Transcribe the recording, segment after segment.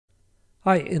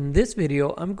Hi, in this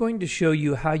video I'm going to show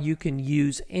you how you can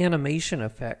use animation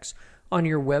effects on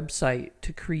your website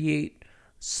to create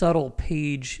subtle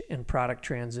page and product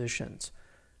transitions.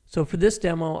 So for this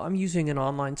demo I'm using an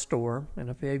online store,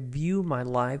 and if I view my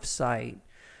live site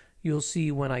you'll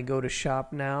see when I go to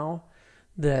shop now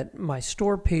that my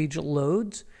store page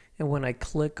loads, and when I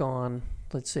click on,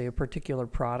 let's say, a particular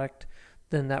product,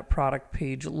 then that product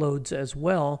page loads as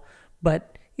well,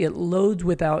 but it loads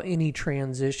without any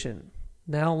transition.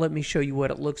 Now let me show you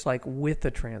what it looks like with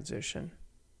the transition.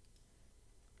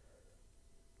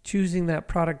 Choosing that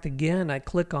product again, I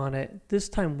click on it. This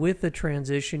time with the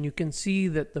transition, you can see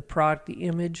that the product, the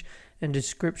image, and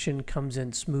description comes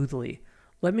in smoothly.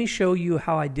 Let me show you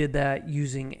how I did that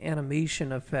using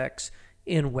animation effects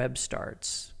in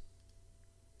WebStarts.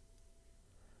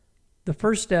 The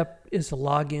first step is to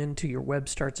log in to your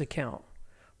WebStarts account.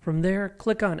 From there,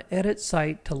 click on Edit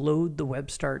Site to load the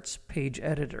WebStarts page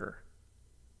editor.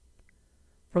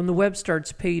 From the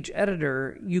WebStarts page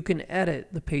editor, you can edit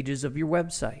the pages of your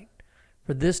website.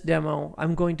 For this demo,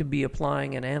 I'm going to be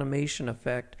applying an animation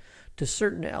effect to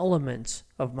certain elements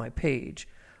of my page.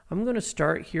 I'm going to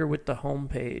start here with the home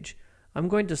page. I'm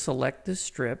going to select this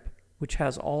strip, which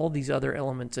has all these other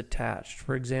elements attached.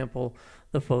 For example,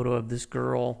 the photo of this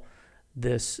girl,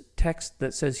 this text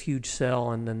that says huge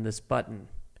sell, and then this button.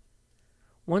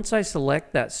 Once I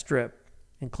select that strip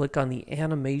and click on the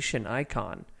animation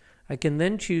icon, I can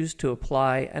then choose to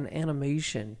apply an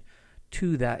animation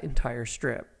to that entire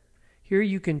strip. Here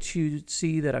you can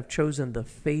see that I've chosen the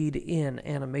fade in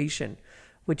animation,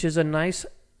 which is a nice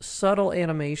subtle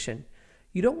animation.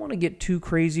 You don't want to get too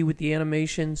crazy with the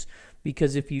animations,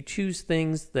 because if you choose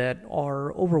things that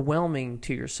are overwhelming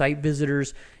to your site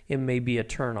visitors, it may be a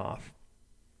turnoff.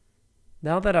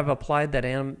 Now that I've applied that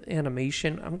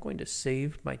animation, I'm going to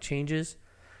save my changes.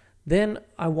 Then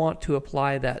I want to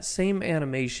apply that same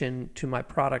animation to my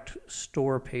product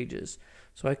store pages.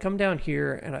 So I come down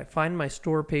here and I find my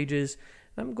store pages.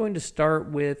 I'm going to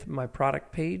start with my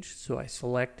product page. So I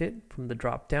select it from the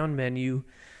drop down menu.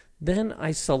 Then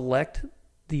I select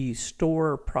the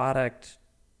store product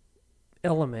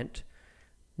element.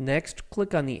 Next,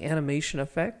 click on the animation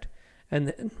effect. And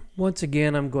then once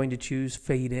again, I'm going to choose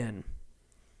fade in.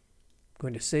 I'm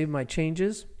going to save my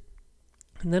changes.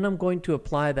 And then I'm going to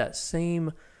apply that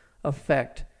same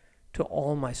effect to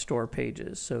all my store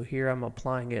pages. So here I'm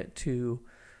applying it to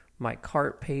my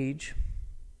cart page,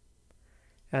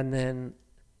 and then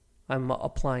I'm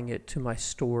applying it to my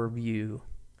store view.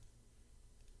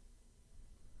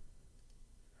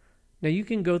 Now you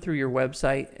can go through your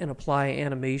website and apply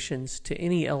animations to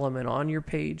any element on your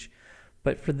page,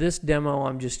 but for this demo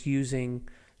I'm just using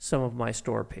some of my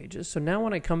store pages. So now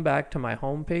when I come back to my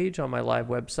home page on my live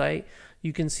website,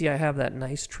 you can see I have that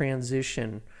nice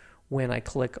transition when I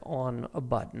click on a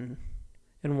button.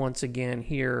 And once again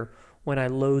here, when I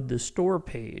load the store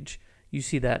page, you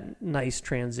see that nice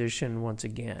transition once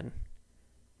again.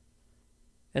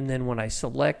 And then when I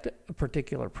select a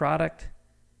particular product,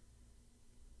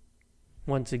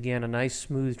 once again a nice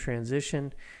smooth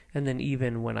transition, and then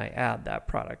even when I add that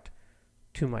product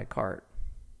to my cart.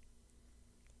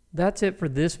 That's it for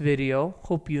this video.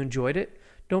 Hope you enjoyed it.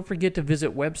 Don't forget to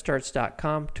visit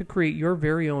WebStarts.com to create your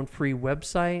very own free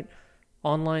website,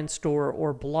 online store,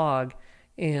 or blog,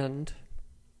 and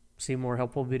see more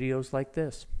helpful videos like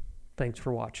this. Thanks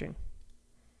for watching.